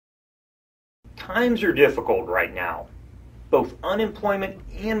Times are difficult right now. Both unemployment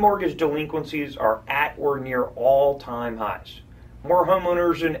and mortgage delinquencies are at or near all-time highs. More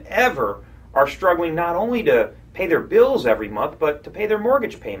homeowners than ever are struggling not only to pay their bills every month, but to pay their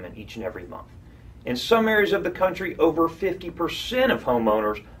mortgage payment each and every month. In some areas of the country, over 50% of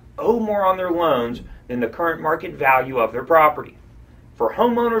homeowners owe more on their loans than the current market value of their property. For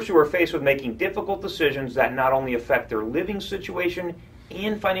homeowners who are faced with making difficult decisions that not only affect their living situation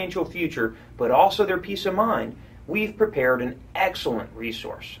and financial future, but also their peace of mind, we've prepared an excellent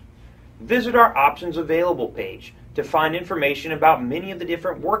resource. Visit our Options Available page to find information about many of the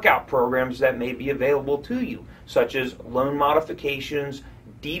different workout programs that may be available to you, such as loan modifications,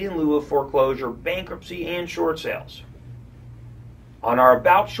 deed in lieu of foreclosure, bankruptcy, and short sales. On our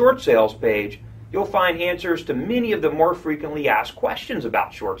About Short Sales page, you'll find answers to many of the more frequently asked questions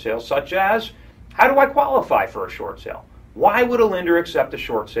about short sales, such as, how do I qualify for a short sale? Why would a lender accept a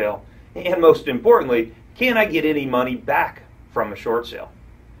short sale? And most importantly, can I get any money back from a short sale?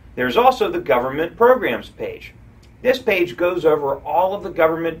 There's also the Government Programs page. This page goes over all of the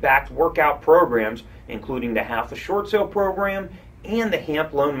government-backed workout programs, including the Half a Short Sale program and the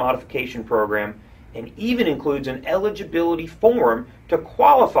HAMP Loan Modification program, and even includes an eligibility form to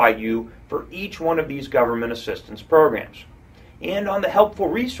qualify you for each one of these government assistance programs. And on the Helpful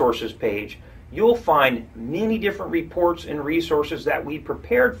Resources page, you'll find many different reports and resources that we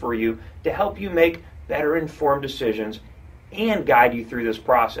prepared for you to help you make better informed decisions and guide you through this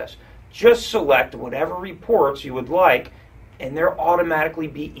process. Just select whatever reports you would like and they'll automatically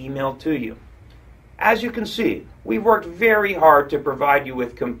be emailed to you. As you can see, we've worked very hard to provide you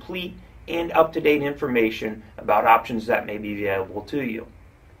with complete and up-to-date information about options that may be available to you.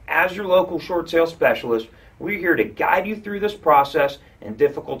 As your local short sale specialist, we're here to guide you through this process and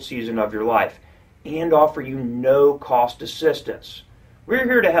difficult season of your life and offer you no cost assistance. We're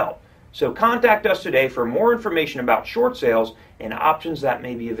here to help. So contact us today for more information about short sales and options that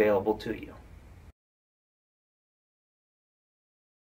may be available to you.